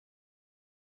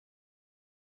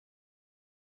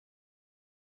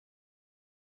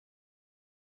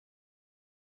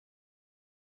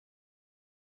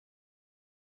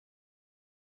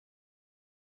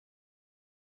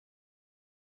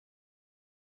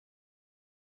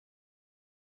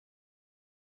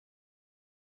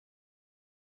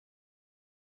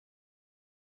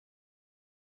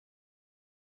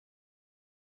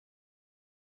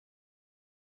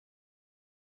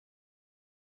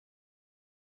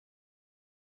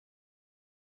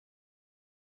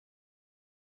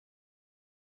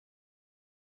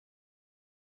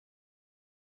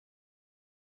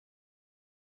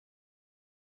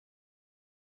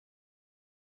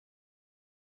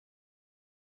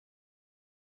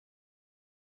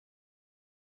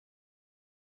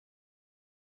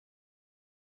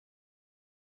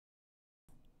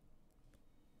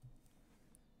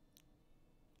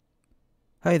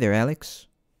Hi there, Alex.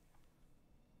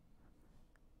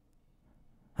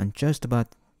 I'm just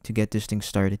about to get this thing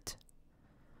started.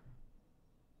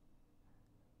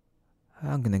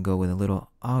 I'm gonna go with a little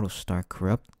auto start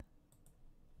corrupt.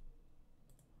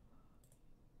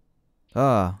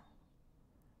 Ah,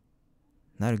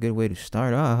 not a good way to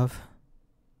start off.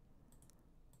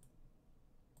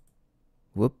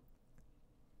 Whoop.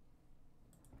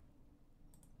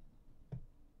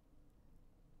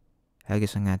 I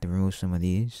guess I'm gonna have to remove some of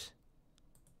these.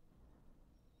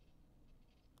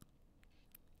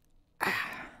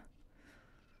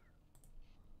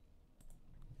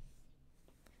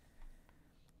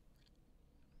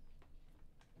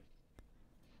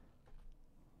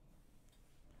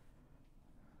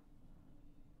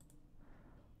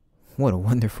 What a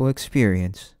wonderful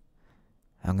experience.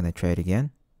 I'm gonna try it again.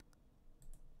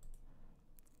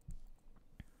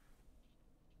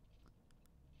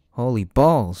 Holy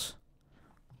balls.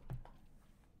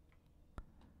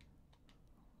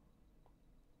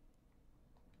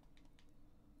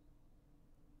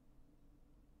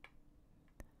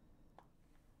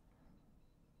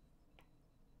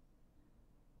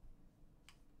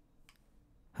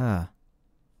 Huh.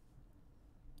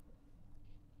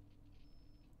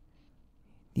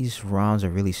 These ROMs are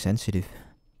really sensitive.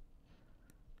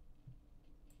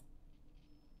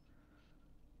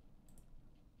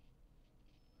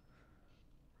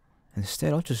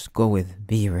 Instead, I'll just go with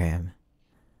VRAM.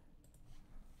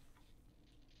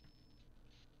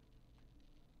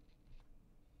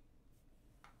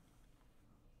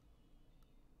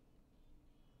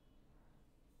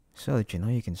 So that you know,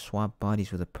 you can swap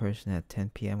bodies with a person at 10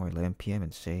 p.m. or 11 p.m.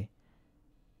 and say,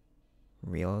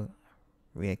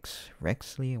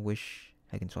 Rexley, I wish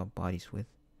I can swap bodies with.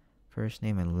 First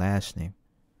name and last name.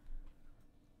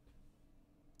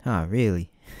 Huh, really?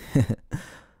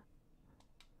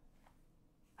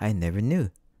 I never knew.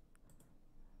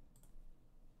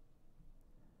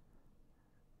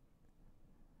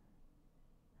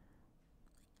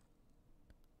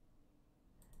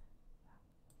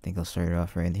 Think I'll start it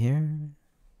off right here.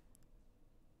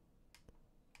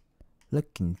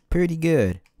 Looking pretty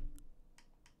good.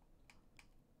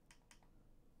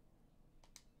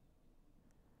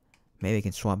 Maybe I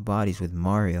can swap bodies with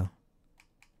Mario.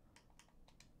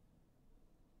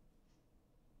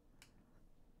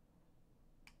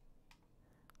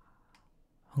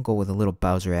 I'll go with a little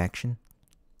Bowser action.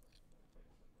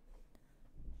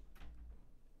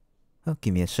 Oh,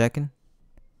 give me a second.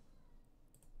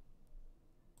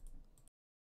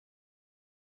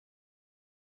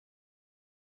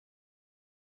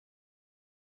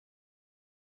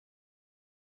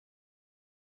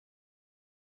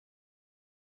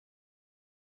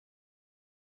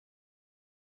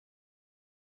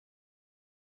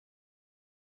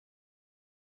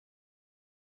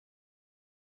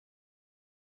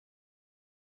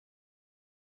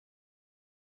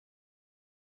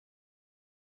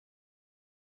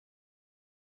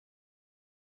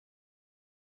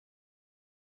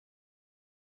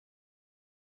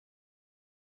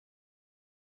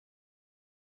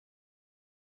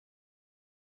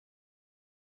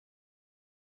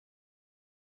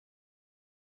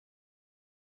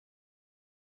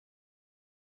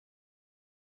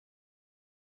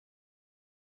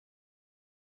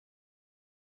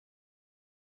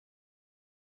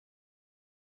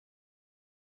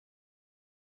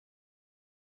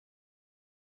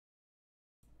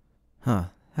 Huh,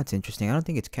 that's interesting. I don't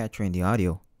think it's capturing the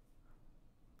audio.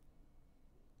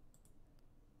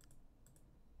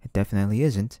 It definitely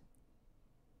isn't.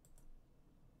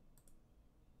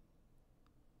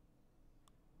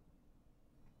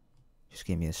 Just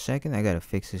give me a second. I gotta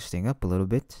fix this thing up a little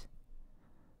bit.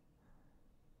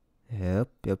 Yep.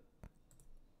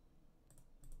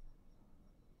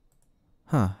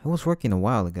 Huh, it was working a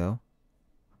while ago.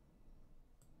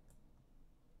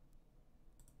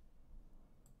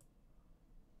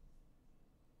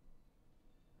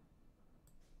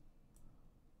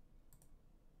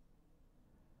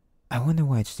 I wonder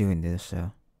why it's doing this,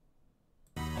 though.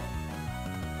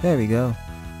 There we go.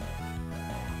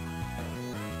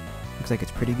 Looks like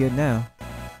it's pretty good now.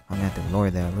 I'm gonna have to lower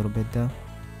that a little bit, though.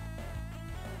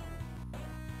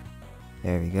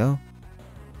 There we go.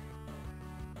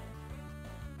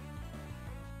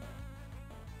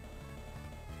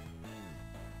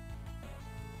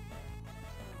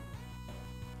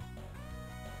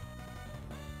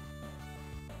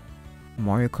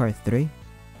 Mario Kart 3.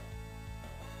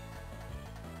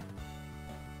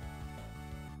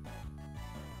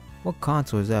 What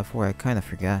console is that for? I kinda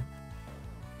forgot.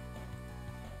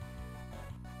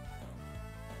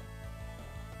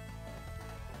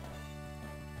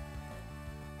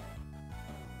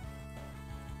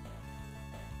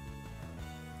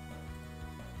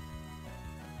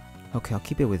 Okay, I'll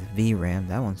keep it with VRAM.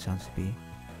 That one sounds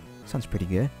pretty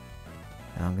good.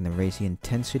 Now I'm gonna raise the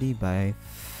intensity by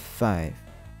 5.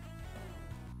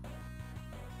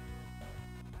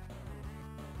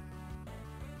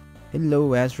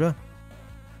 Hello, Azra.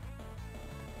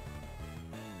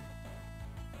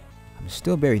 I'm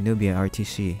still very noobie at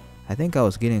RTC. I think I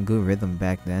was getting good rhythm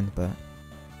back then, but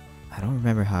I don't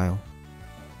remember how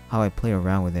I play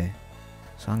around with it.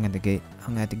 So I'm gonna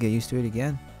have to get used to it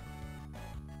again.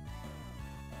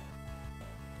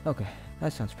 Okay,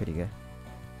 that sounds pretty good.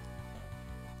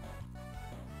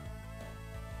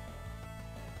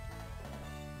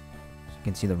 So you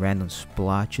can see the random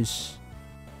splotches.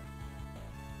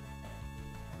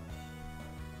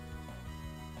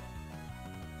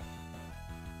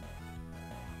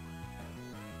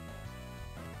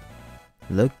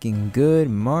 Looking good,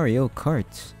 Mario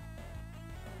Kart.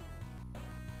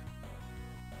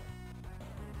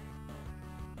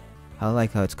 I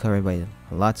like how it's covered by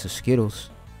lots of Skittles.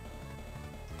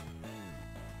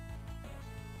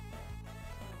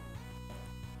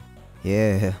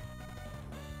 Yeah.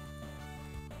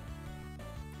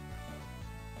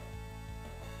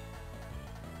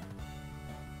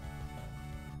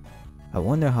 I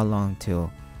wonder how long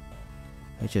till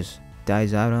it just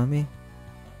dies out on me.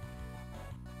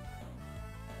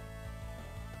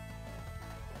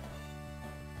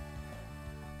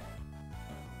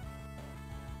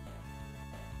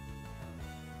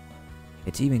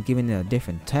 It's even given it a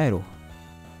different title.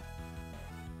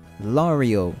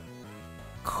 Mario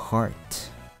Kart.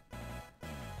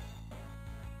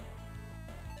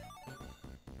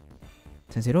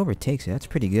 Since it overtakes it, that's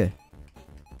pretty good.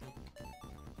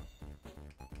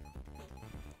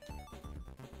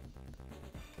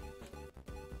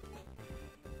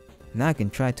 Now I can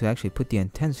try to actually put the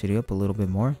intensity up a little bit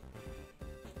more.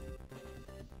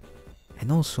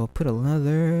 And also put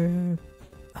another...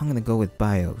 I'm gonna go with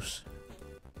BIOS.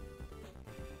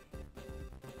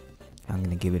 I'm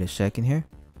gonna give it a second here.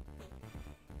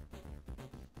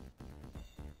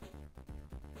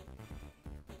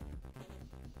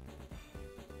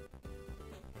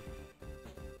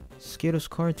 Skittles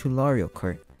Kart to Mario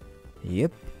Kart.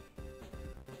 Yep.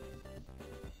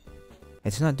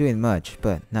 It's not doing much,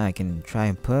 but now I can try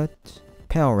and put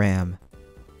PAL-RAM.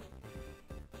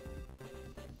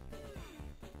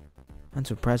 I'm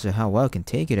surprised at how well I can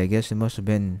take it. I guess it must have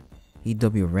been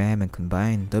EWRAM and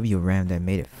combined WRAM that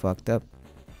made it fucked up.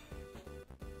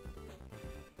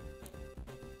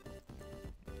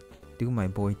 Do my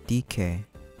boy DK.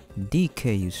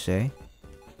 DK, you say?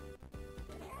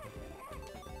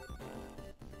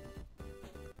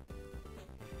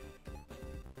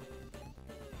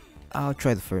 I'll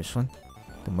try the first one.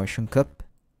 The Mushroom Cup.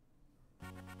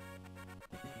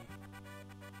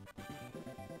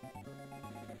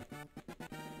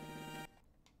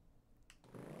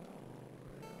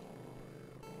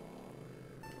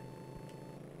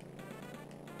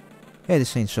 Yeah,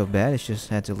 this ain't so bad. It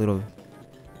just adds a little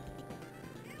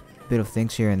bit of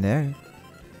things here and there.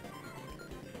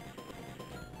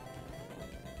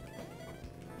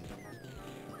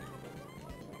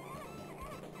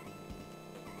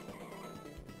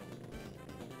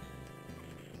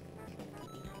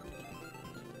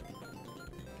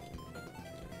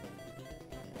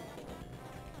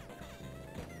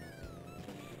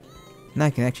 Now I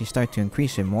can actually start to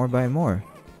increase it more by more.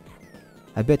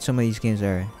 I bet some of these games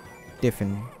are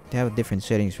different. They have different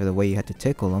settings for the way you have to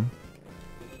tickle them.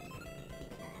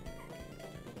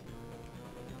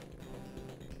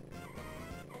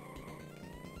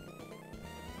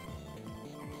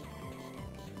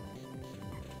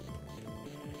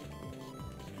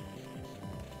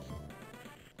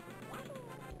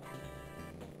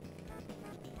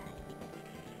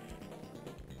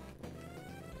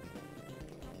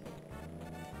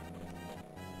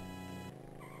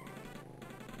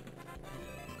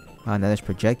 Oh, now there's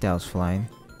projectiles flying.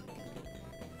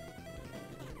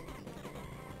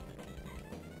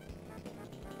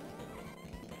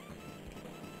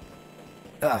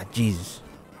 Ah, Jesus.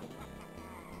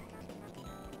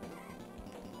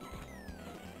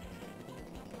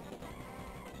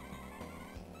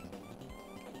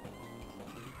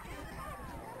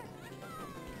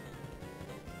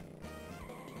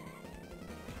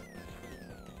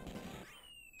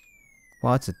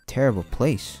 Wow, it's a terrible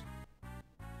place.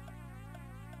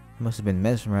 Must have been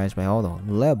mesmerized by all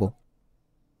the level.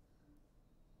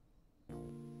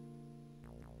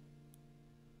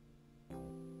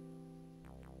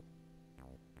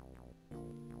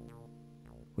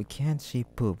 We can't see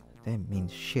poop. That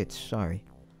means shit, sorry.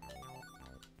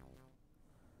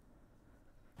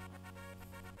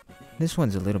 This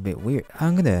one's a little bit weird.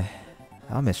 I'm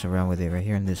I'll mess around with it right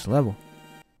here in this level.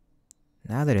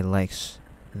 Now that it likes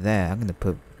that, I'm gonna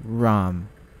put ROM.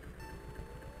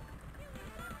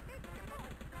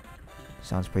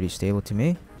 Sounds pretty stable to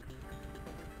me.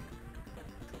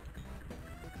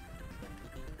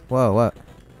 Whoa, what?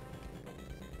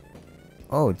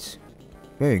 Oh, it's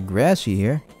very grassy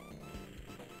here.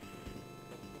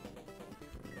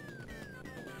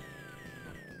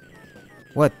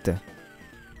 What the?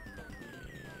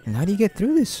 And how do you get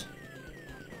through this?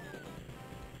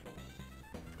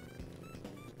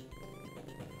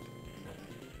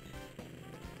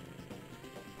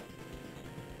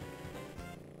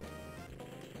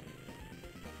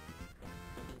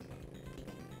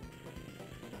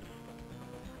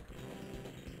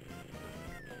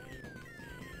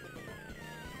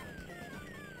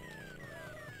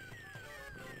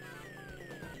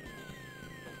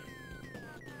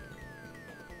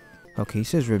 Okay, he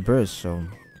says reverse, so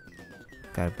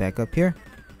gotta back up here.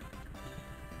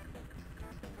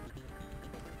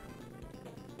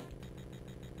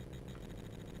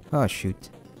 Oh shoot.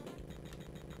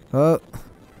 Oh.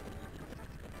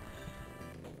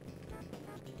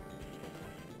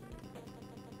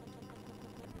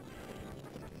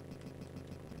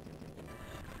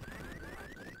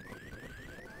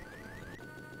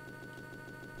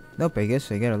 Nope, I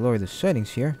guess I gotta lower the settings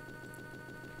here.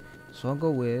 So I'll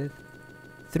go with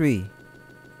 3.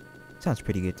 Sounds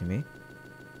pretty good to me.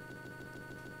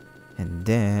 And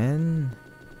then...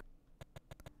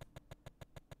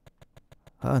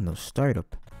 oh, no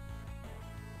startup.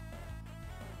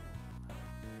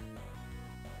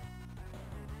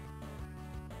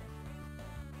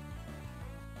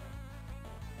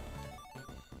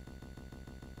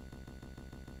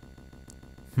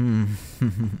 I'm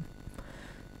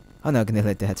not gonna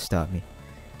let that stop me.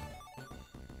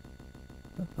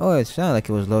 Oh, it sounded like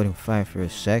it was loading fine for a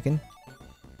second.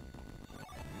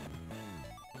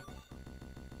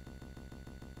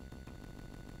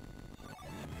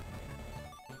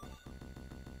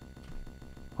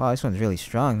 Wow, this one's really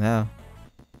strong now.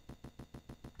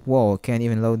 Whoa, can't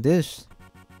even load this.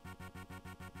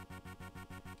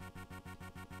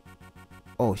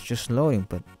 Oh, it's just loading,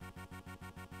 but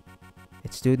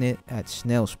it's doing it at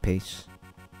snail's pace.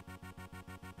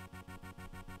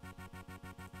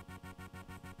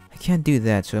 I can't do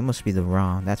that, so it must be the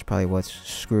ROM. That's probably what's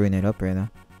screwing it up right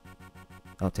now.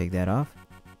 I'll take that off.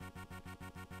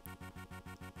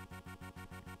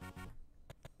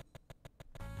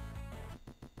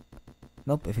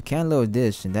 Nope, if you can't load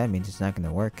this, then that means it's not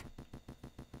gonna work.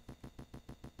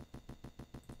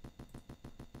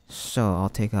 So, I'll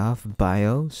take off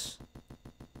BIOS.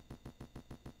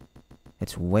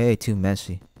 It's way too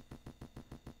messy.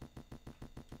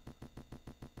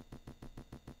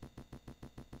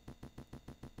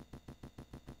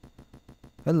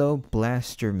 Hello,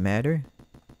 Blaster Matter.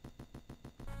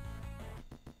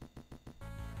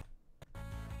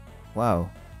 Wow.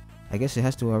 I guess it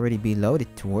has to already be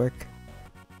loaded to work.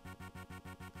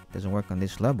 Doesn't work on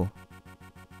this level.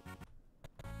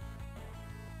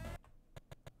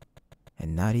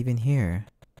 And not even here.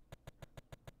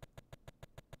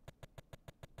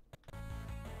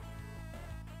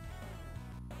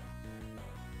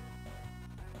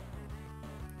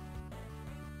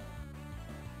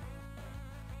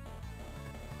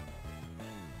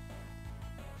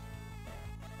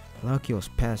 Lucky's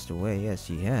passed away. Yes,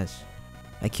 he has.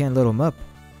 I can't load him up.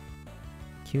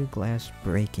 Q glass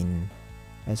breaking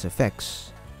as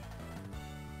effects.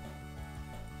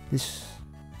 This...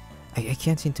 I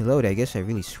can't seem to load. I guess I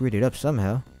really screwed it up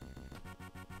somehow.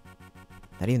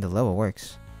 Not even the level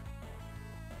works.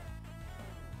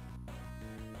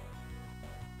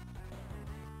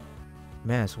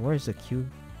 Man, so where's the Q...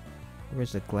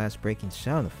 where's the glass breaking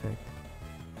sound effect?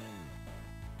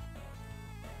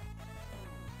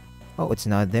 Oh, it's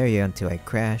not there yet until I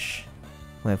crash.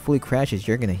 When it fully crashes,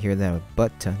 you're gonna hear that a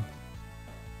butt ton.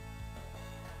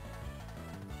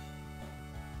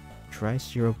 Try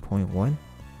 0.1?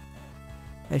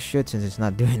 I should, since it's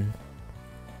not doing...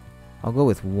 I'll go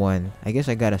with 1. I guess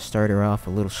I gotta start her off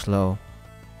a little slow.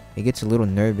 It gets a little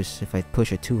nervous if I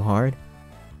push it too hard.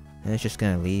 And it's just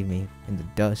gonna leave me in the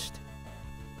dust.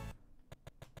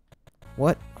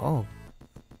 What? Oh.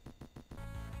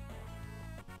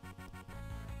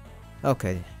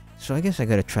 Okay, so I guess I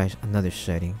gotta try another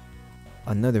setting.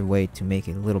 Another way to make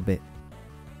it a little bit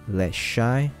less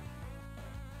shy.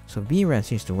 So VRAM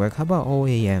seems to work. How about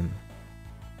OAM?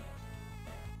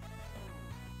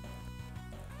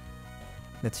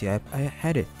 Let's see, I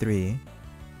had it 3.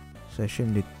 So I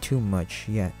shouldn't do too much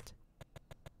yet.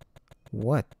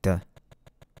 What the?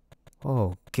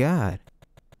 Oh god.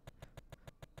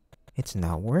 It's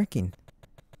not working.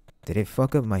 Did it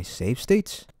fuck up my save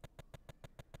states?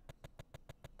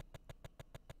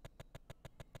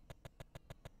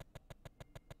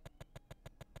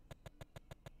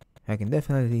 I can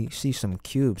definitely see some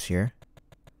cubes here.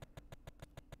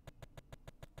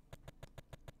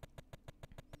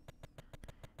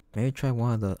 Maybe try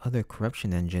one of the other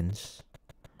corruption engines.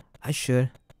 I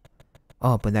should.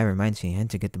 Oh, but that reminds me, I had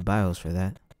to get the BIOS for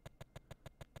that.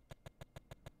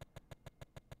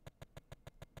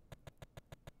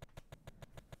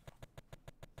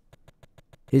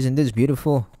 Isn't this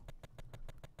beautiful?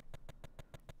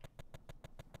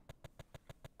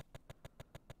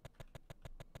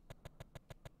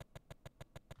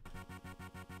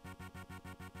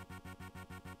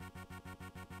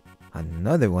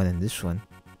 Another one in this one.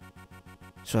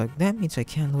 So that means I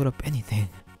can't load up anything.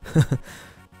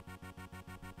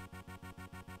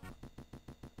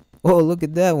 Oh, look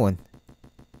at that one.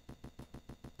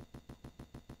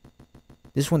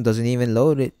 This one doesn't even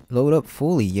load up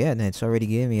fully yet, and it's already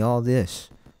giving me all this.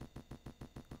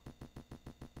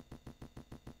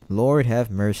 Lord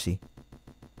have mercy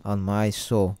on my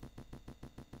soul.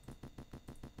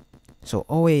 So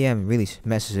OAM really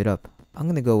messes it up. I'm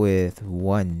gonna go with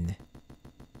 1.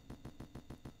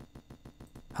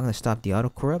 I'm gonna stop the auto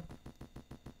corrupt.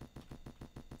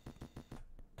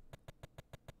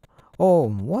 Oh,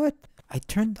 what? I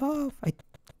turned off.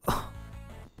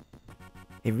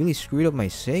 It really screwed up my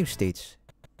save states.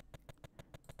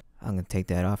 I'm gonna take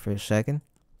that off for a second.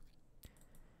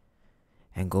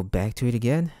 And go back to it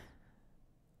again.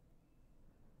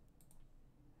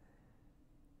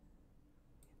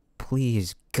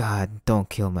 Please, God, don't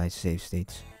kill my save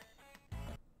states.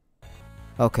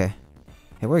 Okay.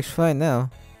 It works fine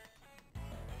now.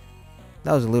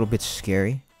 That was a little bit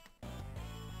scary.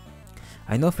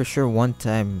 I know for sure one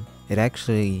time it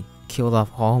actually killed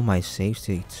off all my save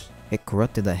states. It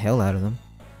corrupted the hell out of them.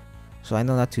 So I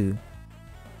know not to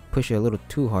push it a little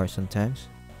too hard sometimes.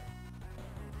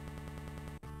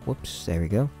 Whoops, there we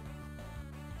go.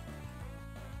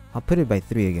 I'll put it by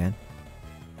 3 again.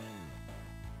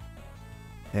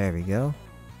 There we go.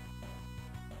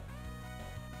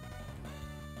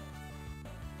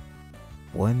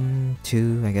 One,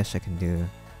 2, I guess I can do.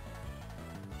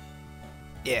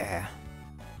 Yeah.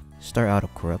 Start auto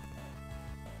corrupt.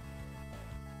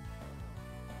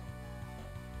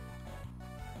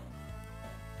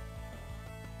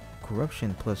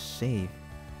 Corruption plus save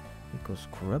equals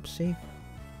corrupt save.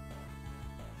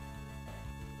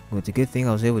 Well, it's a good thing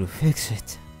I was able to fix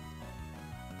it.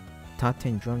 Top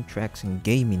 10 drum tracks in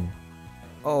gaming.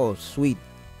 Oh, sweet.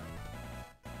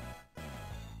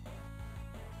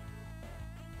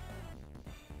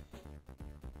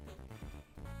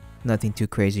 Nothing too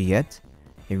crazy yet.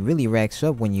 It really racks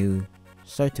up when you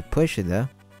start to push it though.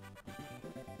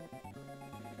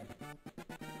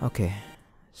 Okay,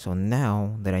 so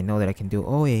now that I know that I can do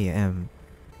OAM,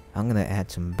 I'm gonna add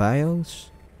some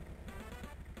BIOS.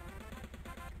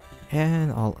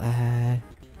 And I'll add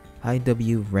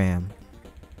IW RAM.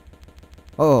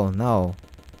 Oh no.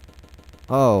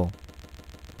 Oh.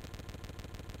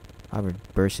 I'll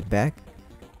reverse it back.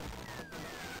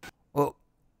 Oh.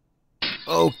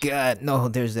 Oh god, no,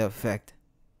 there's the effect.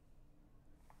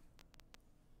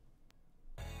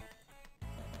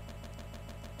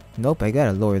 Nope, I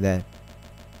gotta lower that.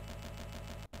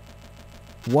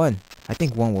 1. I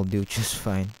think 1 will do just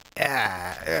fine.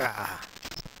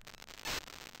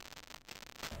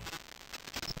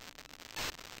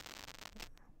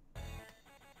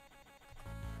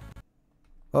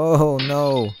 Oh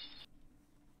no.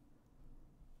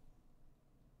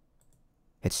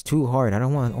 It's too hard. I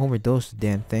don't want to overdose the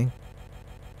damn thing.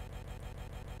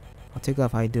 I'll take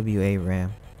off IWA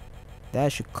RAM.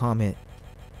 That should calm it.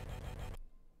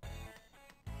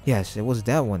 Yes, it was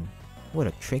that one. What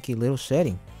a tricky little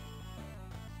setting.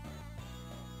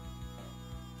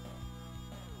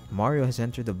 Mario has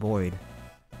entered the void.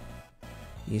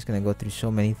 He's gonna go through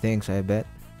so many things, I bet.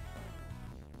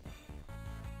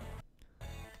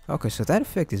 Okay, so that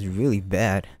effect is really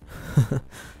bad.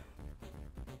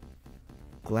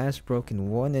 Glass broken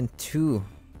 1 and 2.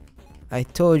 I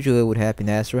told you it would happen,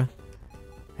 Astra.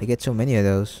 I get so many of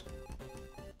those.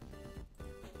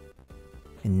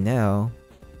 And now,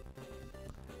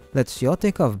 let's see, I'll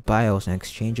take off BIOS and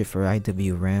exchange it for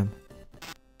IW RAM.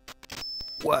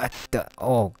 What the?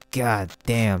 Oh god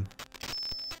damn.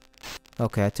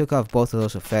 Okay, I took off both of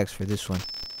those effects for this one.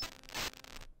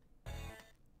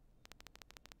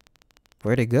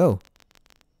 Where'd it go?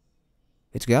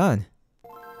 It's gone.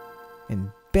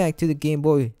 And back to the Game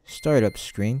Boy startup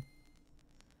screen.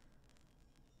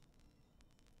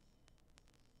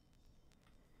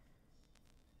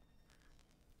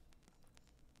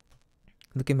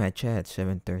 Look at my chat,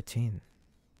 713.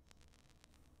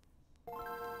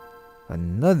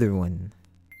 Another one.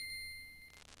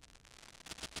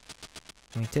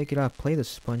 When you take it off, play the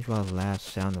SpongeBob last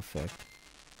sound effect.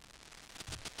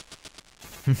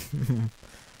 I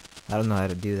don't know how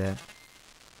to do that.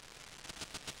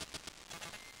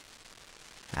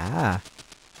 Ah.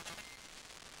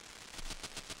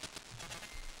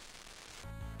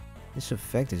 This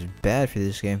effect is bad for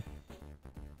this game.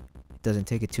 It doesn't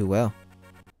take it too well.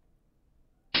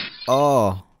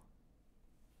 Oh.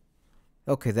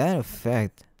 Okay, that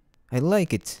effect. I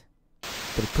like it.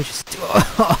 But it pushes too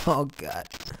oh god.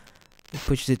 It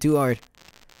pushes it too hard.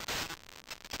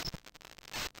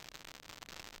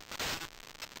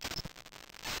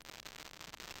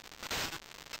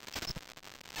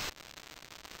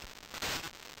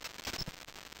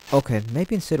 Okay,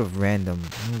 maybe instead of random,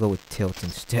 I'm gonna go with tilt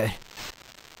instead.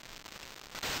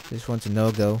 This one's a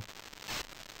no-go.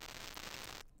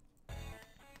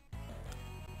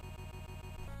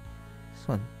 This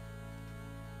one.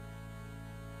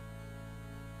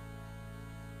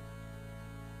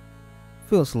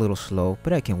 Feels a little slow,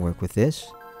 but I can work with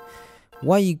this.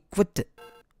 Why you... what the...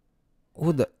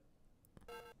 what the...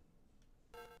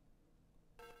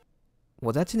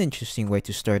 Well, that's an interesting way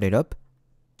to start it up.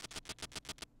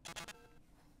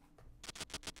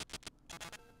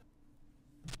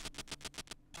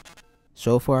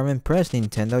 So far, I'm impressed,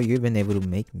 Nintendo. You've been able to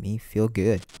make me feel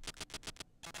good.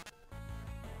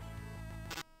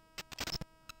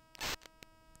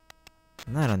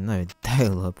 Not another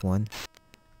dial-up one.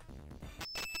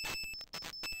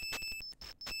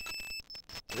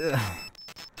 Ugh.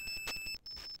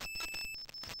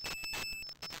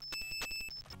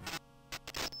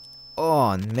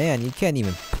 Oh man, you can't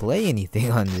even play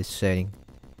anything on this setting.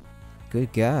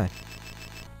 Good God.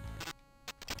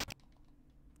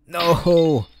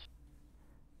 No!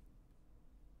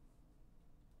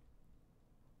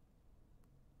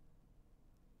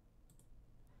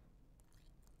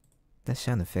 That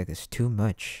sound effect is too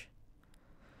much.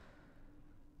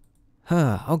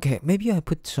 Huh, okay, maybe I'll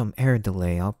put some air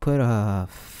delay. I'll put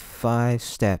 5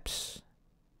 steps.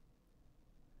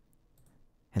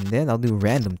 And then I'll do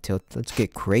random tilt. Let's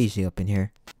get crazy up in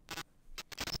here.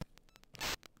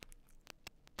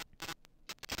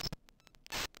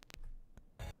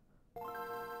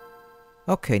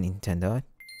 Okay, Nintendo.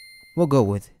 We'll go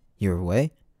with your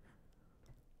way.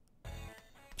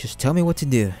 Just tell me what to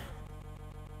do.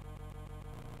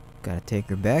 Gotta take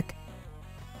her back.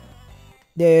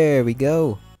 There we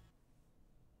go.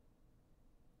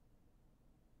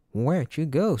 Where'd you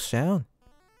go, sound?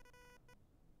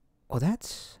 Oh,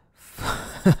 that's...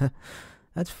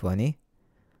 that's funny.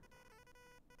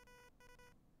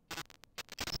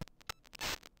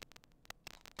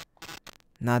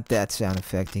 Not that sound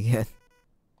effect again.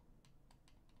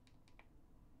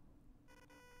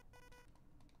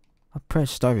 I'll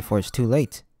press start before it's too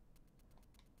late.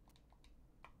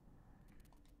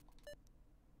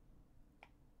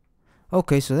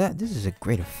 Okay, so this is a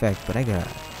great effect, but I gotta...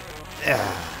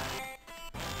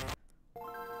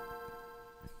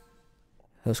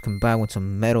 Let's combine with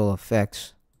some metal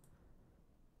effects.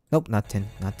 Nope, not 10,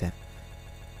 not 10.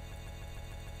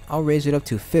 I'll raise it up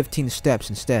to 15 steps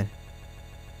instead.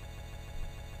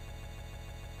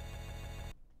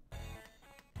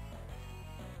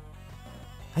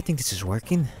 I think this is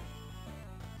working.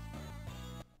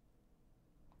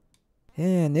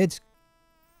 And it's...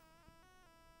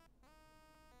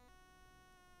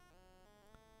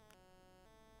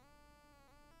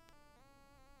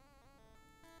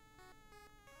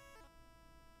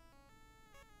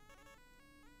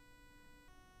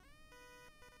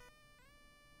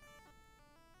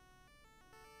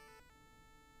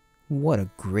 What a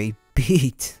great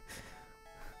beat.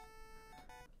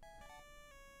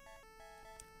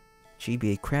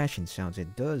 GBA crashing sounds,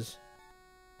 it does.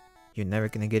 You're never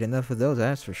gonna get enough of those,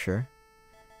 that's for sure.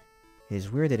 It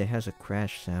is weird that it has a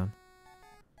crash sound.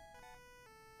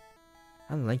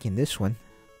 I'm liking this one.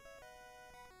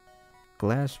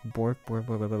 Glass, bork,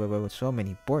 so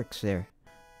many borks there.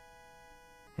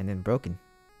 And then broken.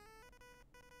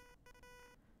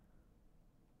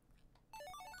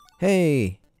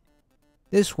 Hey!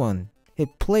 This one,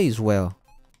 it plays well.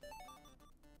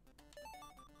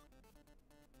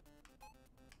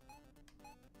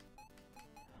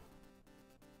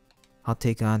 I'll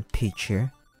take on Peach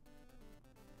here.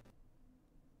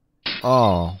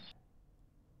 Oh.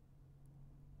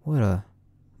 I'm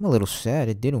a little sad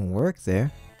it didn't work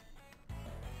there.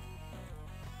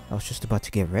 I was just about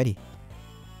to get ready.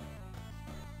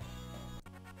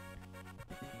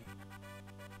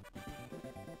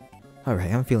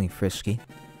 Alright, I'm feeling frisky.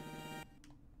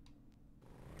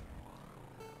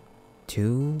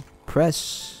 2,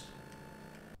 press.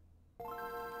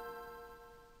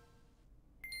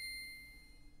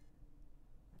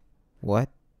 What?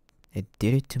 It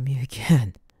did it to me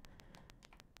again.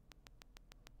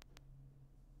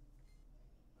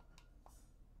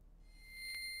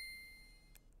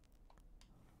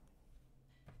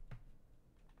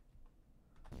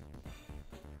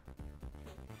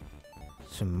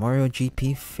 Some Mario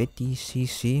GP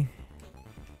 50cc.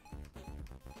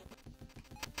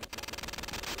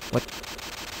 What?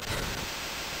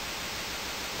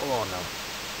 Oh no.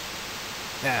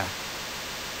 Ah.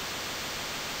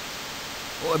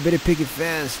 Oh, I better pick it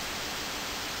fast.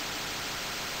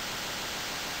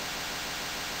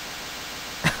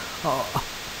 Oh.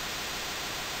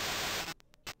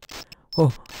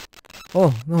 Oh.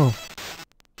 Oh no.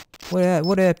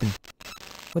 What happened?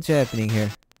 What's happening here?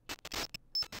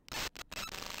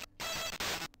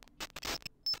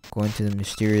 Going to the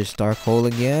mysterious dark hole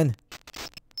again.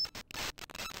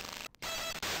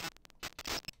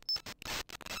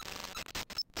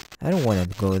 I don't want to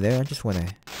go there. I just want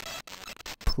to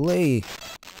play.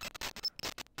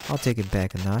 I'll take it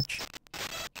back a notch.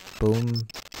 Boom.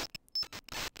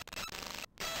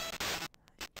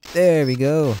 There we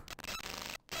go.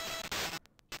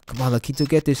 Come on, Lakito,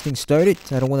 get this thing started.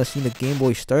 I don't want to see the Game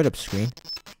Boy startup screen.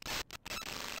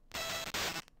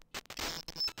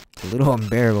 It's a little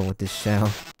unbearable with this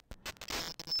sound.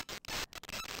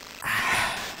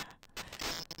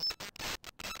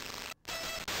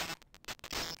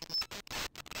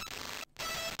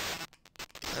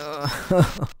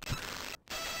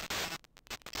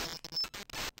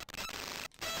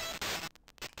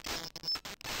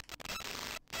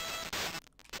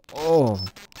 Oh.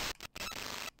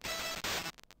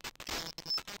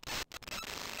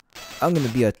 I'm gonna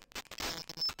be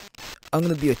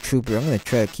a trooper. I'm gonna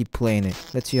try to keep playing it.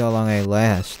 Let's see how long I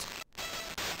last.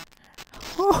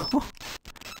 Oh.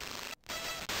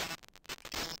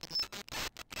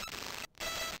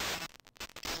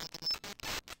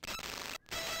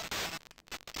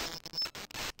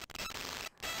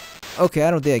 Okay,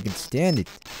 I don't think I can stand it.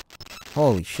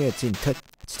 Holy shit,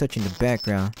 it's touching the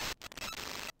background.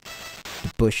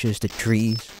 The bushes, the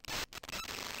trees.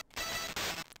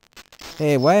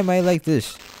 Hey, why am I like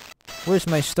this? Where's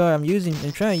my star? I'm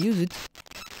trying to use it.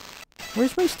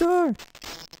 Where's my star?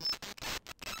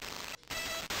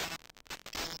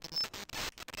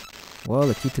 Well,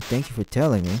 Akita, thank you for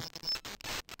telling me.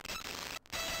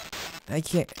 I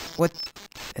can't... What?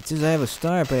 It says I have a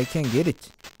star, but I can't get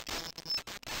it.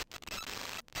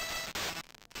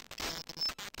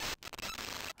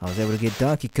 I was able to get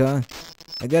Donkey Kong.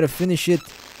 I gotta finish it.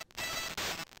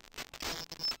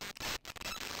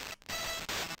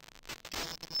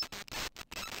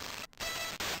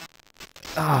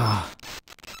 Ah.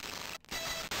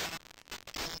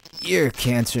 Ear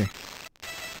cancer.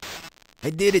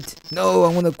 I did it. No, I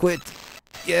wanna quit.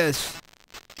 Yes.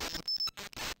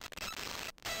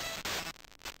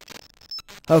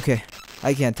 Okay.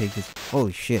 I can't take this.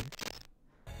 Holy shit.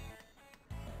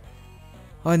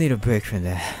 I need a break from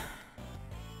that.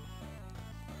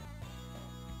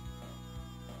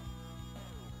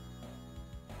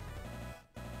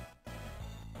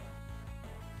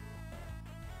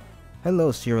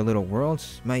 Hello, Sierra Little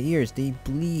Worlds. My ears, they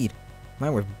bleed.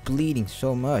 Mine were bleeding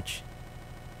so much.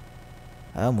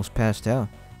 I almost passed out.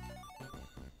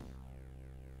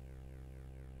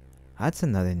 That's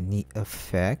another neat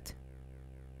effect.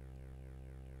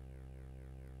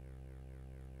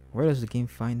 Where does the game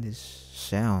find this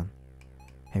sound?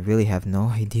 I really have no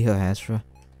idea, Astra.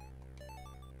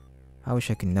 I wish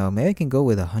I could know. Maybe I can go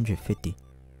with 150.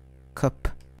 Cup.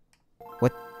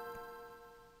 What?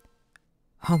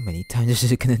 How many times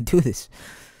is it gonna do this?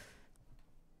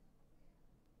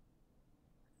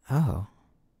 Oh.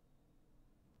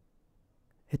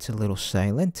 It's a little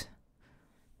silent.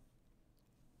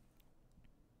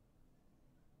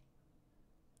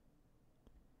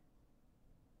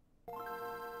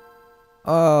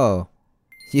 Oh.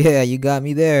 Yeah, you got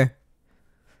me there.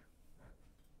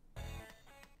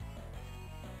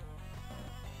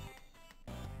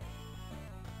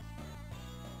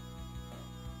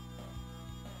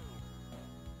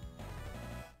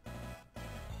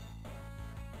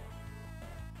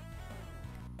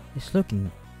 It's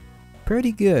looking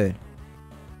pretty good.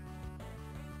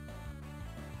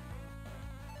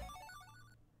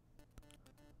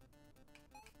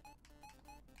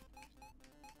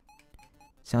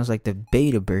 Sounds like the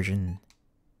beta version.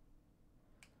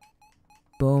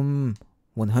 Boom.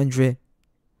 100.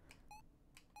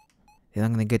 Then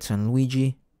I'm gonna get some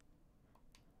Luigi.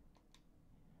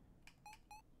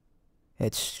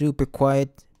 It's super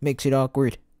quiet. Makes it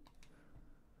awkward.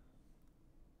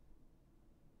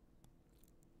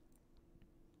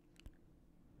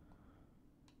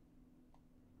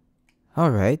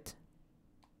 Alright.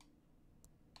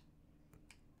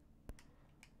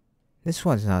 This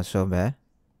one's not so bad.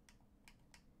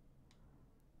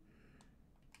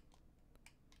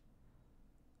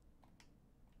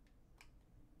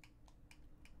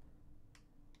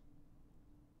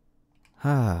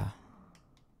 Ah.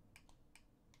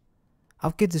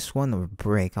 I'll give this one a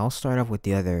break. I'll start off with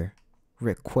the other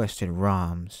requested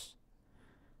ROMs.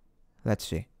 Let's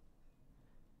see.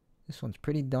 This one's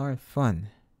pretty darn fun.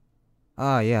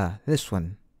 Ah, yeah, this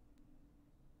one.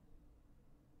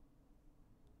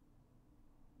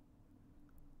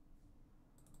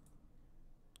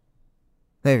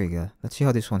 There we go. Let's see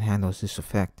how this one handles this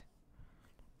effect.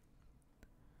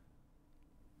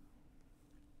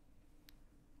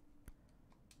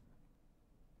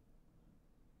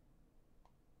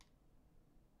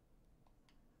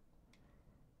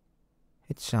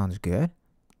 It sounds good.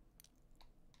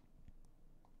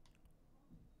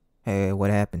 Hey, what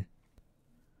happened?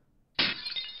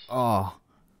 Oh.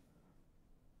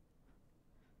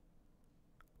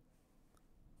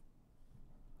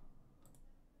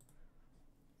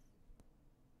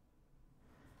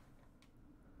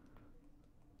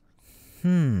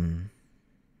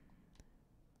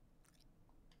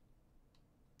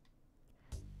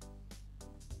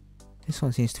 This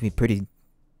one seems to be pretty...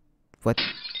 What?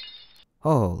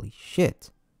 Holy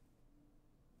shit.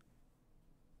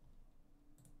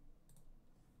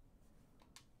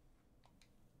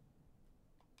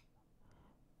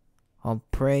 I'll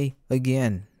pray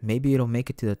again. Maybe it'll make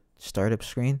it to the startup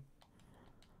screen.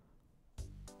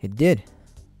 It did.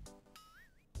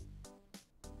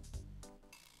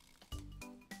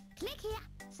 Klik her,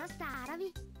 så starter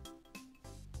vi.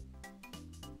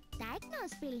 Der er ikke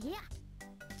noget spil her.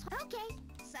 Okay,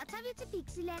 så tager vi til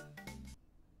Pixeland.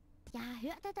 Jeg har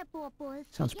hørt, at der bor både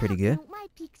Sounds fire pretty good. økonomer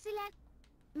i Pixeland,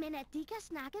 men at de kan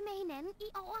snakke med hinanden i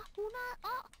over 100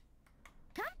 år.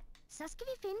 Kom, så skal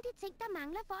vi finde de ting, der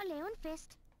mangler for at lave en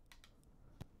fest.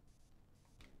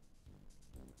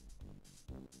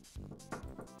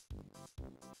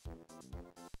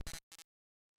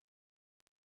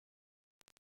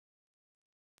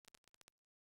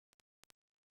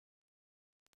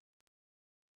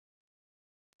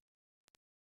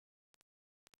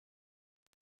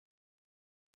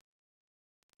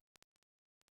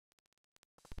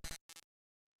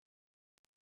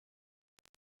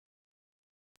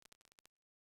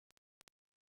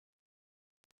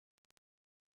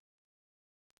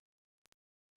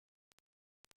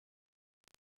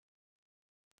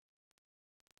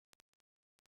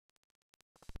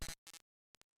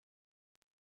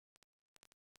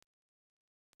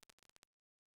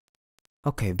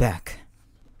 Okay, back.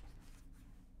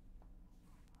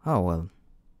 Oh, well.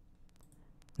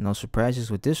 No surprises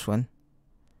with this one.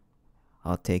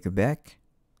 I'll take her back.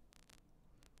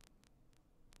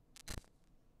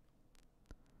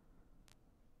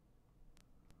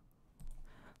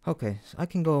 Okay, so I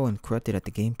can go and correct it at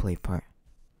the gameplay part.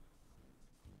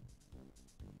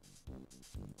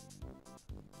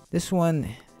 This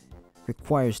one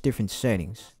requires different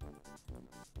settings.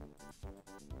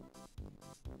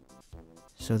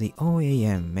 So the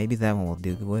OAM, maybe that one will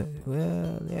do good.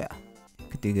 Well, yeah,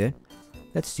 could do good.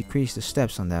 Let's decrease the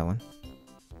steps on that one.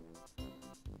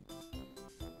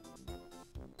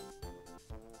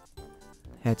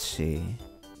 Let's see.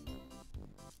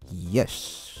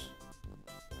 Yes.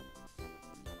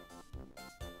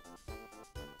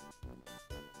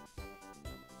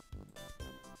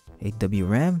 AW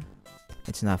RAM.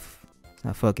 It's not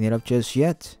fucking it up just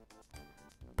yet,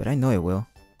 but I know it will.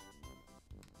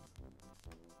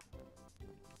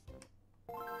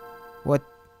 What?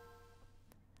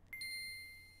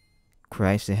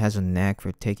 Christ, it has a knack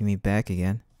for taking me back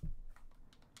again.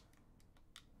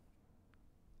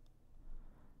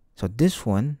 So this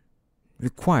one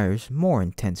requires more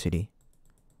intensity.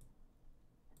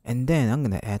 And then I'm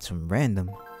gonna add some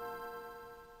random.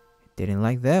 Didn't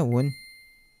like that one.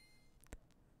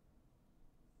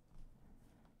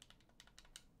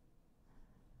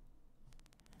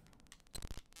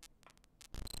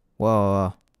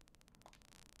 Whoa.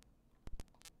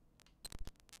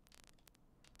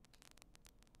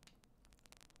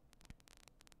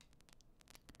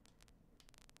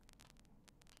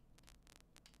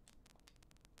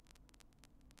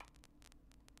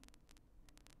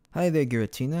 Hi there,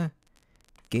 Giratina.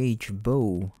 Gauge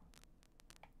bow.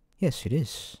 Yes, it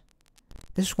is.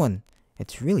 This one,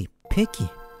 it's really picky.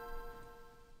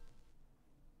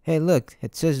 Hey, look,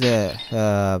 it says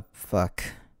that, fuck.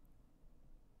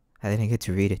 I didn't get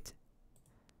to read it.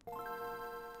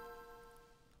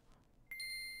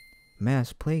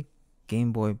 Mask, play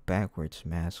Game Boy backwards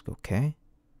mask, okay?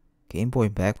 Game Boy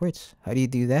backwards? How do you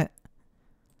do that?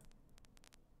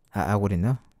 I wouldn't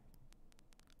know.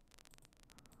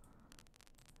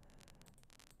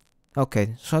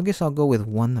 Okay, so I guess I'll go with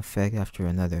one effect after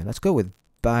another. Let's go with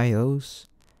BIOS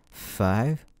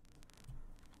 5.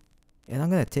 And I'm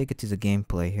gonna take it to the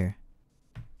gameplay here.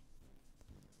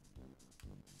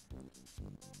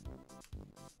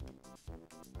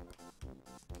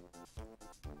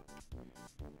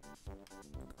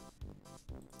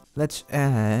 Let's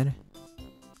add...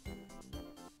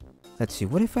 Let's see,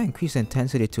 what if I increase the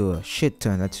intensity to a shit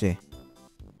ton? Let's see.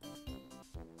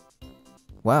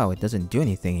 Wow, it doesn't do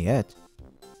anything yet.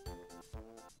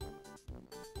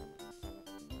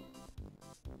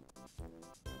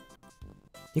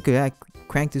 You could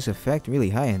crank this effect really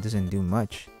high and it doesn't do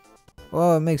much.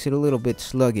 Well, it makes it a little bit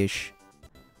sluggish.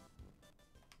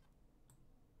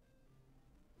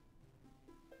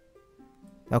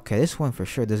 Okay, this one for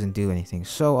sure doesn't do anything,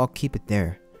 so I'll keep it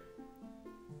there.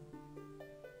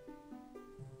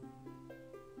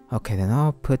 Okay, then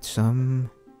I'll put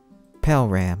some Pal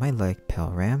RAM. I like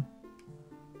Pal RAM.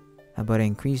 How about I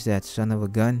increase that son of a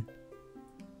gun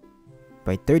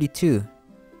by 32?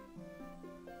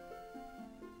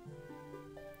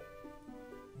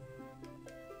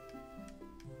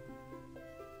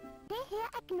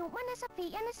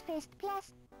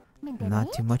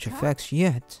 Not too much effects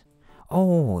yet.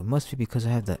 Oh, it must be because I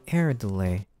have the air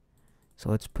delay. So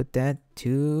let's put that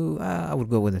to... I would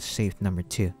go with a safe number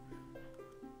 2.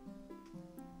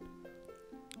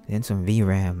 Then some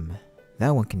VRAM.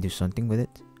 That one can do something with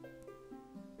it.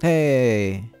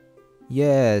 Hey!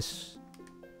 Yes!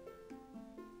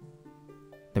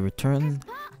 The return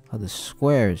of the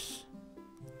squares.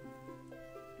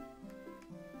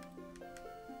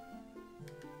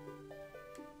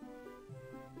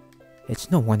 It's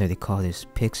no wonder they call this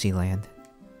Pixeland.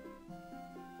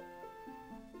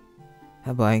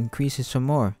 How about I increase it some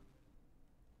more?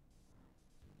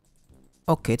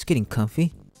 Okay, it's getting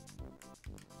comfy.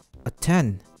 A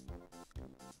 10.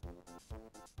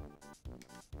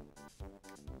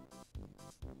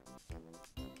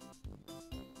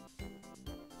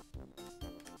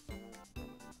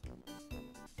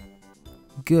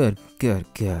 Good, good,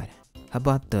 good. How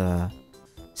about the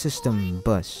system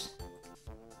bus?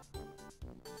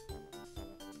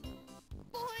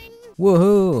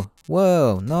 Woohoo!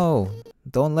 Whoa, no!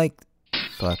 Don't like...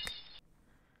 Fuck.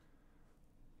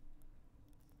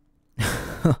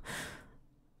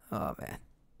 Oh man.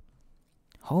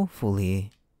 Hopefully,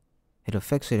 it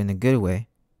affects it in a good way.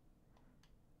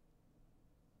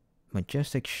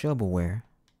 Majestic shovelware.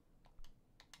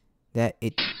 That.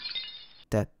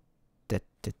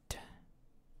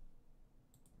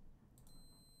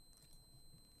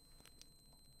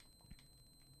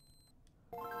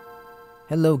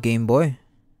 Hello, Game Boy.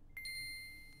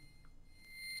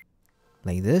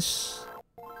 Like this.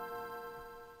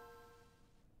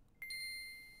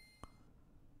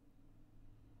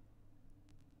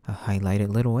 A highlighted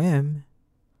little M.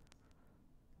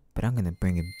 But I'm gonna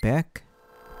bring it back.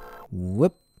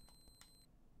 Whoop.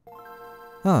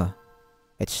 Huh.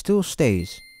 It still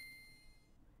stays.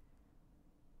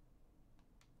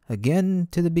 Again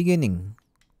to the beginning.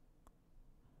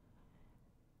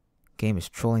 Game is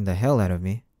trolling the hell out of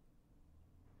me.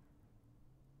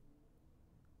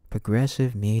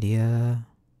 Progressive media.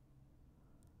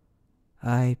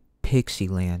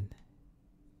 Pixeland.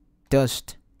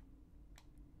 Dust.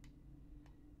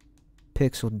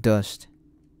 Pixel dust.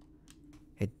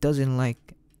 It doesn't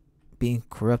like being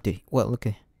corrupted. What? Look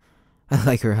at... I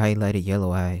like her highlighted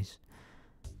yellow eyes.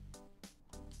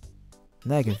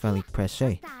 Now I can finally press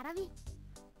A.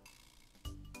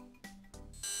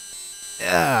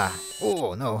 Ah!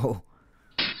 Oh no!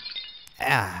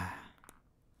 Ah!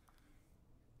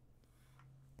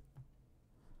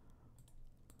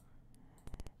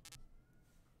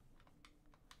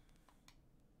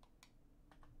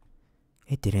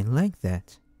 It didn't like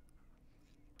that.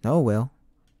 Oh well.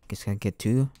 Guess I get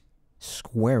to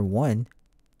square one.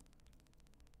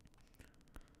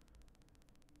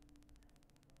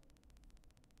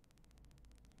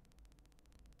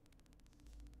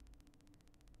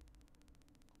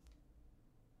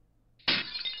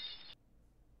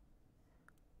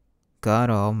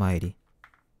 God almighty.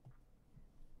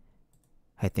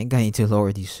 I think I need to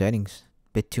lower these settings.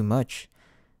 Bit too much.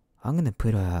 I'm gonna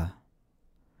put a...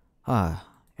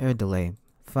 air delay.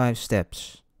 5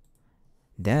 steps.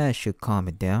 That should calm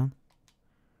it down.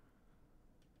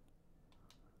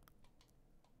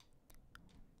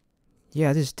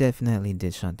 Yeah, this definitely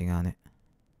did something on it.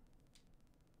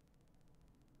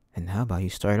 And how about you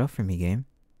start off for me, game?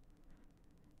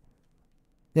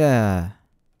 Yeah.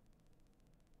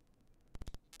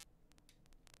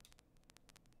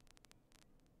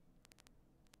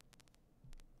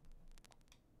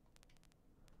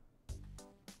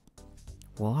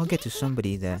 Well, I'll get to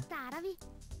somebody Så that... starter vi.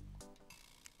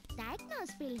 Der er ikke noget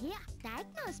spil her. Der er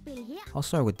ikke noget spil her. I'll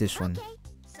start with this one. Okay,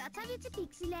 så tager vi til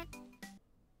Pixeland.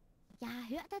 Jeg har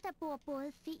hørt, at der bor både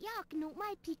feer og gnomer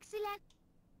i Pixeland.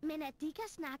 Men at de kan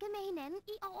snakke med hinanden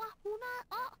i over 100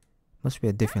 år. Must be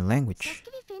a different Så language.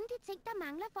 skal vi finde de ting, der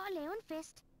mangler for at lave en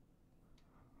fest.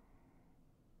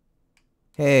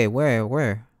 Hey, where?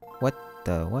 What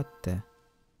the?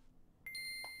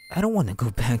 I don't want to go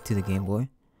back to the Game Boy.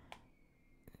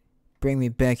 Bring me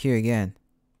back here again.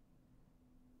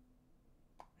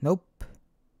 Nope.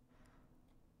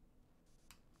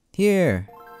 Here.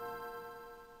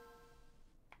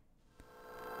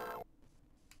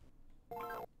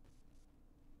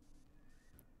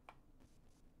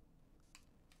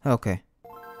 Okay.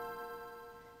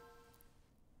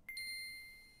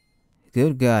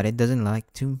 Good God, it doesn't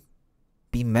like to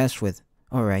be messed with.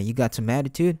 Alright, you got some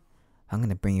attitude? I'm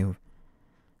gonna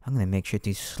make sure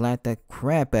to slap that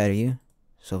crap out of you.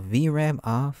 So VRAM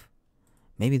off.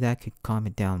 Maybe that could calm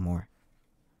it down more.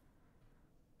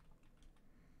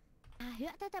 Jeg har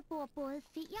hørt, at der bor både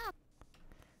feer og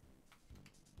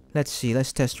Let's see,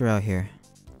 let's test her out here.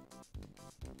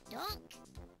 dunk.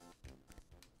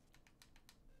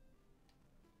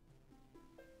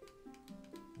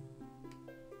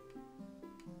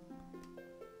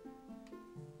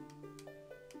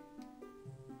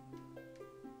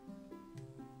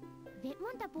 Hvem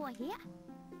mon der bor her?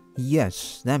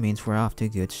 Yes, that means we're off to a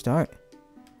good start.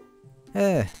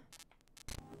 I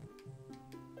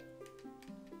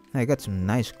got some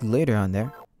nice glitter on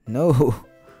there. No!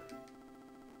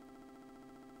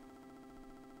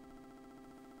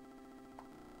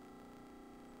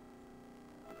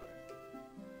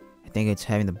 I think it's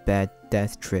having a bad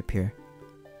death trip here.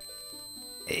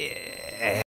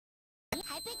 Hej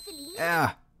Pixeline.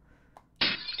 Ah!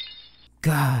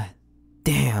 God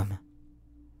damn!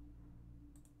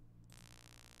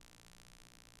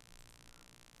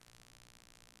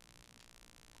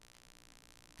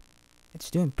 It's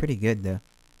doing pretty good though.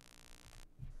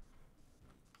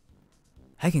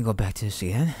 I can go back to this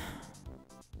again.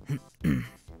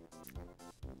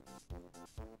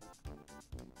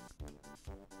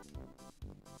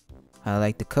 I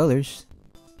like the colors.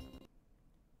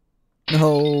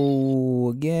 No,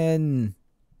 again.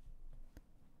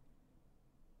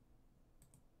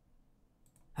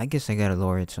 I guess I gotta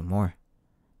lower it some more.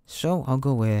 So I'll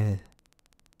go with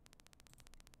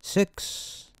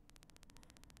 6.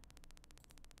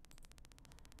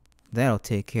 That'll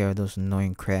take care of those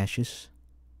annoying crashes.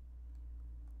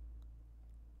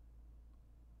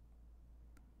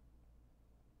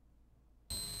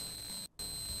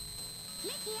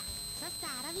 Klik her, så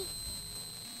starter vi.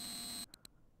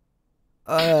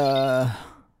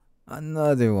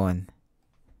 Another one.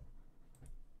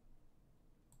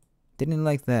 Didn't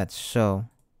like that, so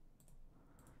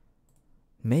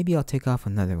maybe I'll take off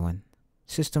another one.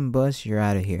 System bus, you're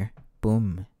out of here.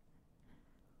 Boom.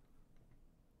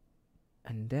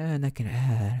 And then I can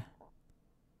add...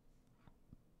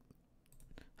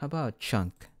 How about a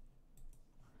chunk?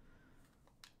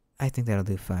 I think that'll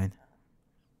do fine.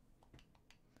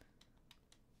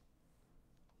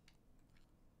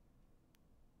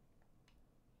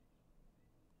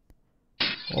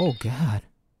 Oh God.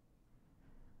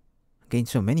 I'm getting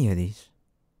so many of these.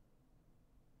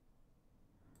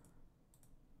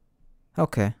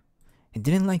 Okay. I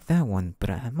didn't like that one, but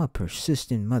I'm a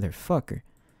persistent motherfucker.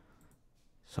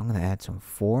 So I'm gonna add some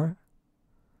 4.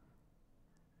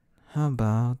 How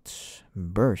about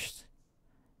burst?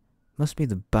 Must be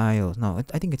the BIOS. No,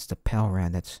 I think it's the PAL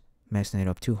RAM that's messing it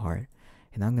up too hard.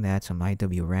 And I'm gonna add some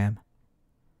IW RAM.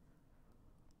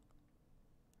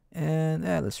 And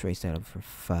let's raise that up for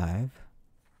 5.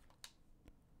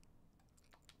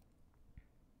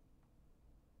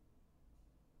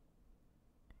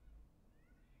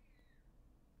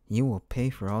 You will pay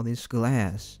for all this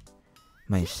glass.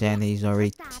 My sanity's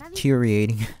already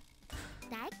deteriorating.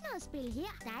 Der er ikke noget spil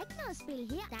her. Der er ikke noget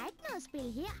spil her. Der er ikke noget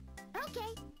spil her. Okay,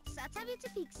 så tager vi til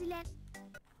Pixeland.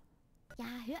 Jeg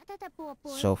har hørt, at der bor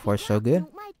både So far, so feer og good.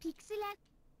 gnomer i Pixeland.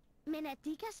 Men at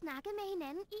de kan snakke med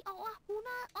hinanden i over 100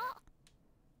 år.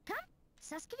 Kom,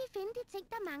 så skal vi finde de ting,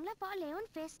 der mangler for at lave en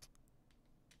fest.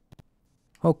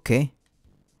 Okay.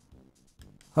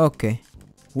 Okay.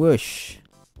 Whoosh.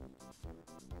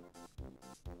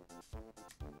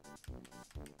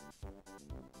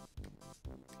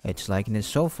 It's liking it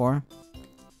so far.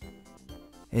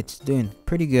 It's doing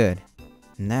pretty good.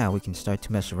 Now we can start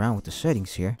to mess around with the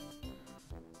settings here.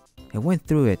 It went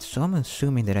through it, so I'm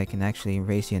assuming that I can actually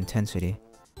raise the intensity.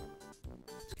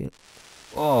 Let's get...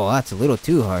 Oh, that's a little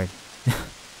too hard.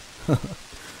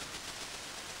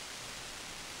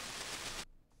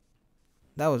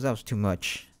 That was too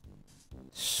much.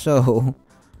 So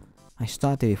I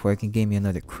stopped it before it can give me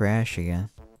another crash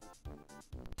again.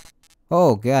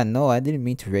 Oh god, no, I didn't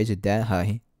mean to raise it that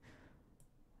high.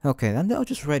 Okay, then I'll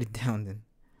just write it down then.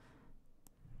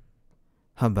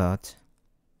 How about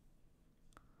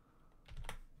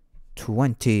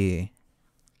 20?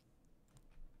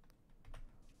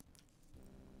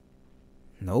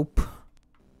 Nope.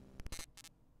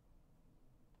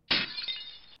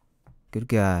 Good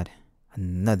god.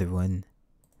 Another one.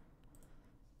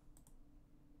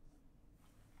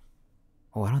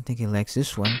 Oh, I don't think it likes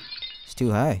this one. It's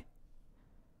too high.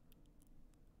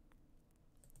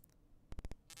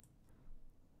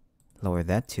 Lower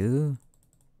that to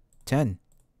 10.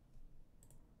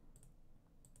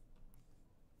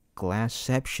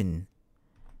 Glassception.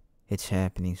 It's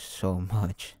happening so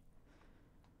much.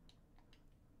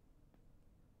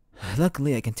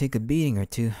 Luckily, I can take a beating or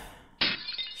two.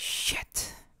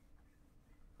 Shit.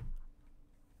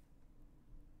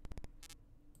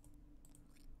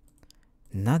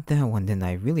 Not that one, then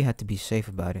I really had to be safe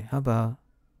about it. How about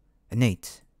an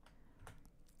 8?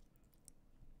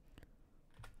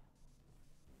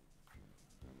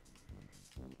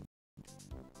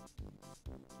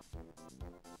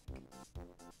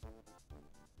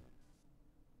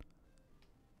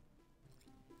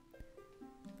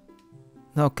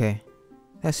 Okay.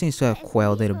 That seems to have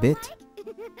quelled it a bit.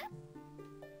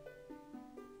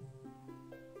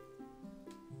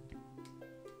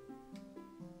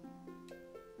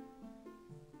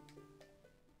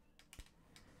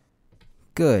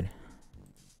 Good.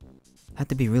 Have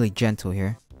to be really gentle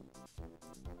here.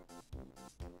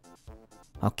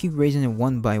 I'll keep raising it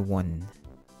one by one.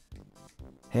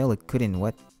 Hell, it couldn't.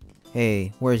 What?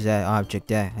 Hey, where's that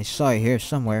object at? I saw it here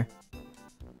somewhere.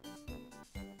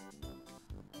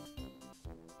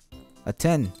 A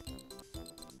 10.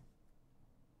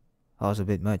 That was a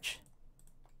bit much.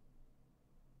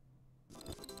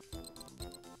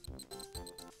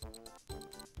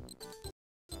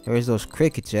 Where's those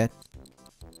crickets at?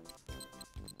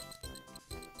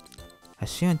 I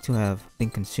seem to have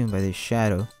been consumed by this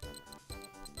shadow.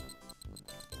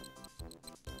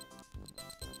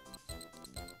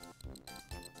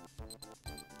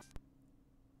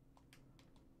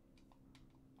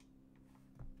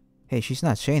 Hey, she's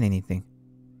not saying anything.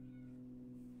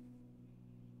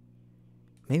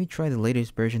 Maybe try the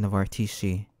latest version of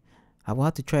RTC. I will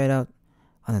have to try it out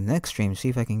on the next stream, see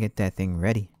if I can get that thing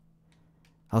ready.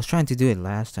 I was trying to do it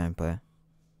last time, but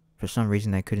for some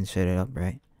reason I couldn't set it up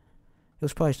right. It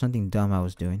was probably something dumb I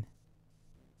was doing.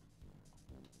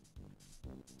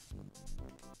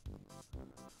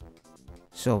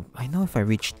 So, I know if I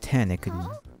reach 10, it could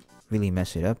really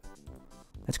mess it up.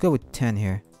 Let's go with 10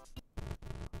 here.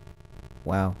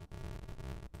 Wow.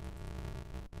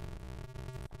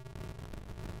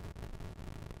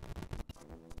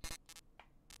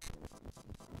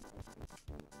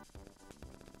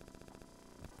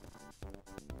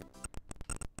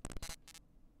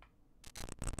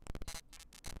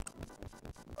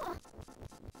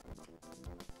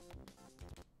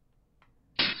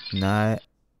 Not.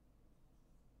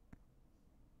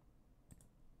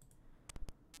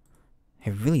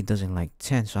 It really doesn't like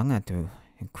 10, so I'm gonna have to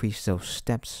increase those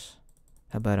steps.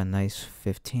 How about a nice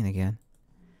 15 again?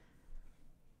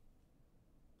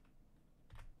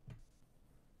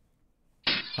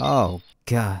 Oh,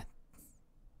 God.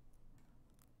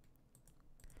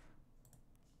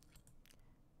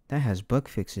 That has bug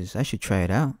fixes. I should try it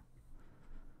out.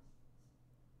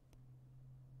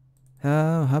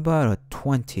 How about a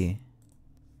 20?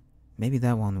 Maybe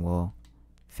that one will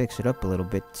fix it up a little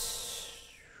bit.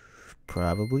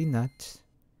 Probably not.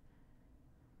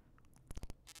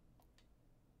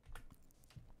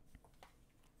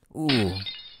 Ooh.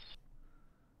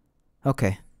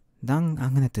 Okay. Now I'm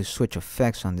gonna have to switch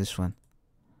effects on this one.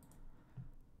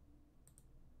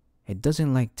 It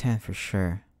doesn't like 10 for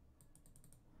sure.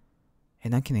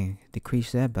 And I can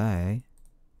decrease that by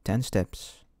 10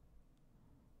 steps.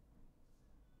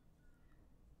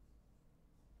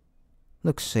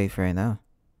 Looks safe right now.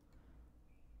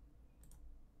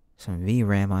 Some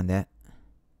VRAM on that.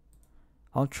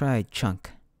 I'll try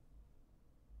chunk.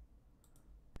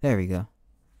 There we go.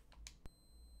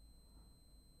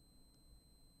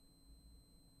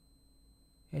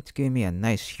 It's giving me a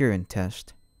nice urine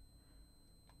test.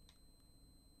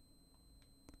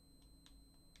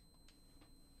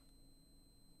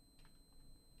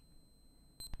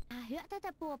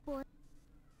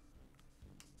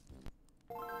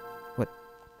 What?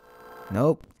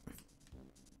 Nope.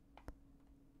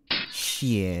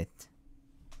 Shit.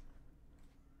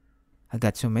 I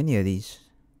got so many of these.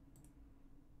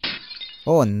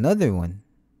 Oh, another one.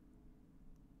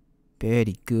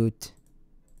 Very good.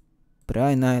 But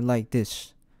I not like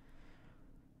this.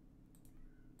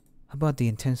 How about the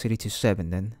intensity to 7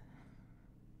 then?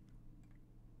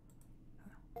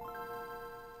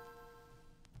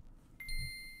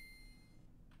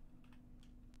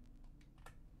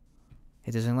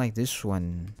 It doesn't like this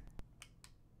one.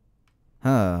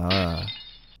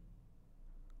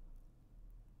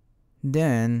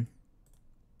 Then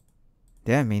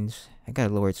that means I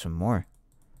gotta lower it some more.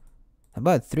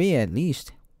 About 3 at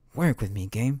least. Work with me,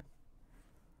 game.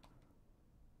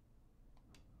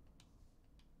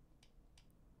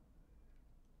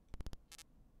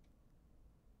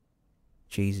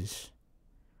 Jesus.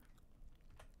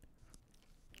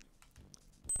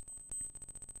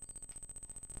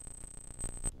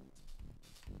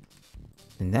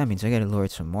 Then that means I gotta lower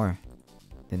it some more.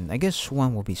 Then I guess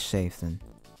 1 will be safe then.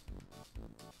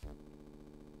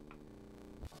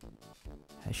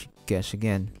 I should guess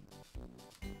again.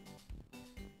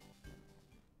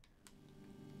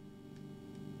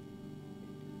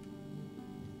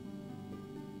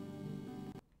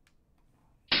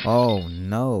 Oh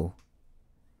no.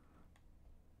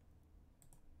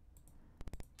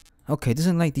 Okay, it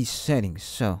doesn't like these settings,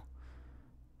 so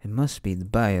it must be the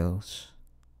BIOS.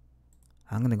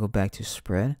 I'm gonna go back to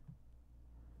spread.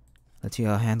 Let's see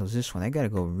how it handles this one. I gotta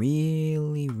go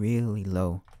really, really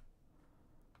low.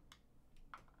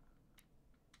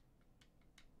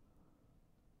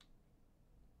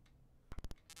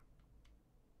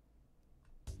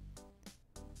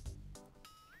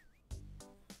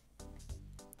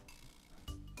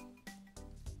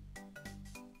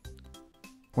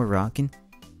 We're rocking.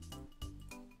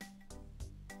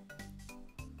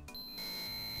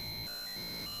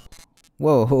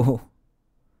 Whoa.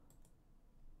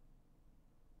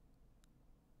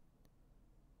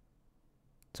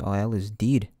 It's all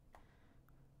LSD'd.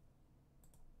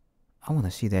 I want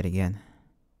to see that again.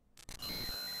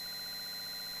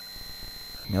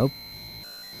 Nope.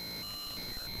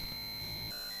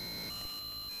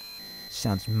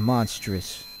 Sounds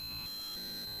monstrous.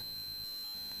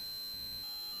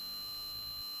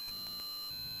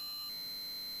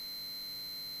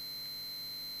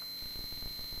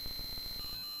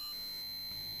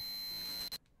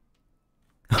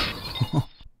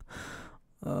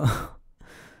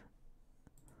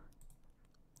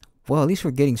 Well, at least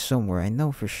we're getting somewhere. I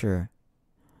know for sure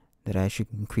that I should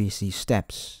increase these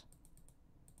steps.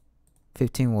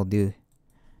 15 will do.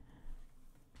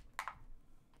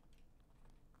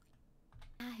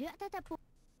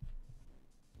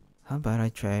 How about I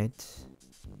try it?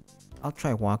 I'll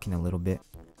try walking a little bit.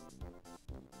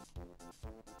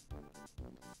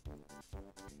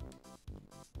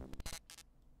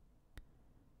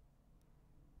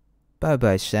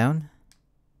 Bye-bye, sound.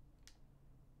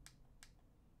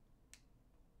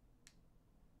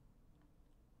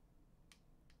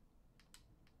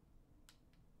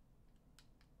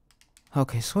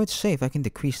 Okay, so it's safe. I can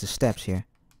decrease the steps here.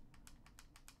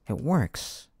 It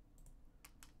works.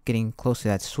 Getting close to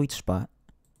that sweet spot.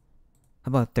 How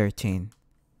about 13?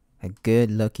 A good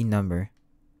lucky number.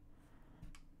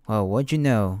 Well, what'd you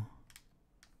know?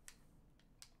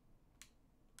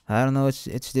 I don't know,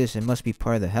 it's this. It must be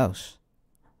part of the house.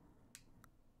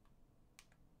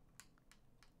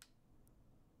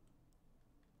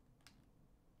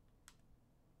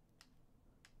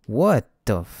 What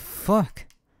the fuck?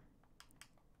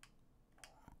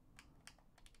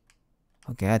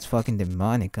 Okay, that's fucking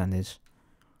demonic on this.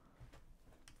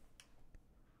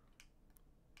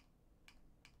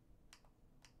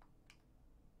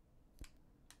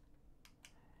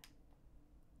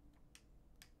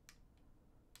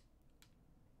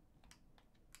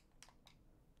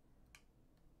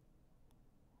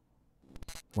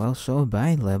 Well, so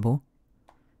bye, level.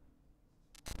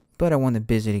 But I want to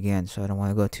visit again, so I don't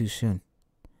want to go too soon.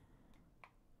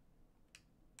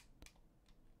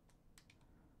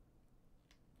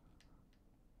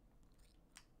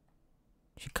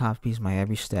 She copies my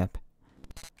every step.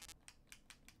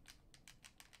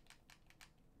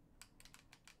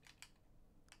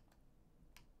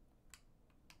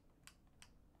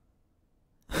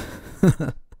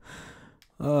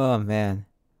 Oh, man.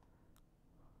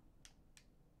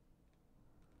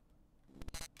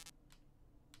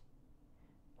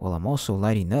 Well, I'm also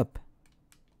lighting up.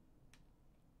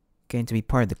 Getting to be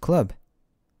part of the club.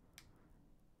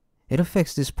 It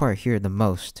affects this part here the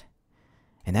most.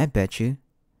 And I bet you,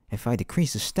 if I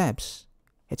decrease the steps,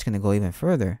 it's gonna go even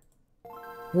further.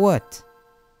 What?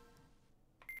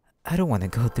 I don't want to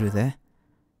go through that.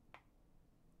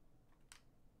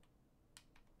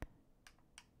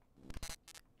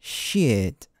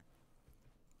 Shit.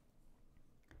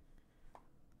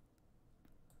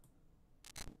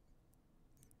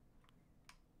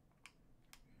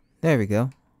 There we go.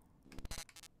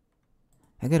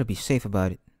 I gotta be safe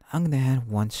about it. I'm gonna add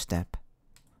 1 step.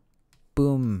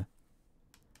 Boom.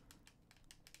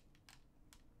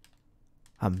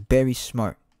 I'm very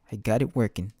smart. I got it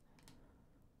working.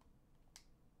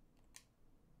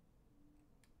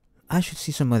 I should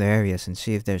see some other areas and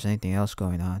see if there's anything else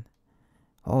going on.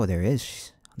 Oh, there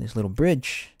is. On this little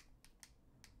bridge.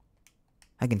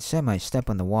 I can semi-step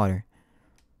on the water.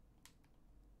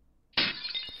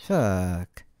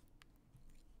 Fuck.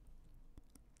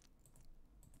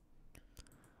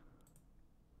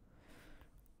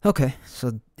 Okay,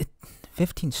 so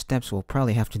 15 steps will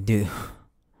probably have to do.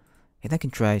 And I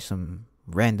can try some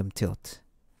random tilt.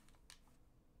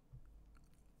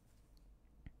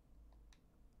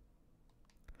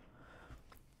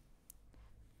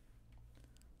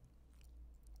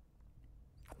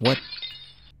 What?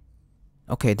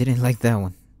 Okay, didn't like that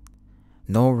one.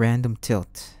 No random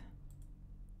tilt.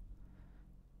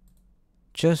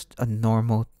 Just a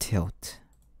normal tilt.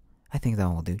 I think that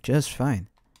will do just fine.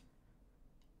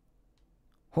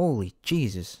 Holy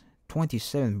Jesus.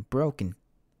 27 broken.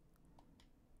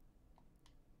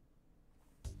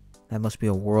 That must be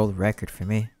a world record for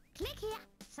me. Klik her,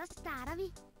 så starter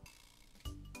vi.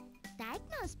 Der er ikke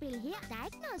noget spil her. Der er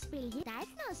ikke noget spil her. Der er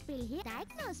ikke noget spil her. Der er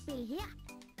ikke noget spil her.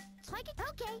 Tryk.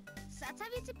 Okay, så tager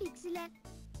vi til Pixeland.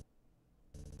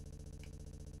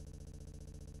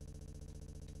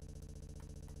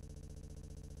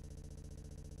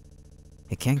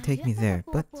 It can't take me there,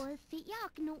 but Både feer og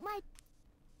gnomer i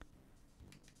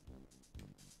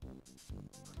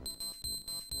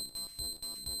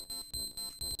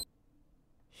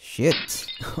shit.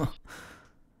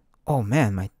 Oh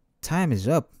man, my time is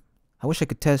up. I wish I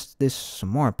could test this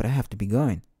some more, but I have to be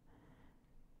going.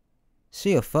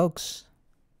 See ya, folks.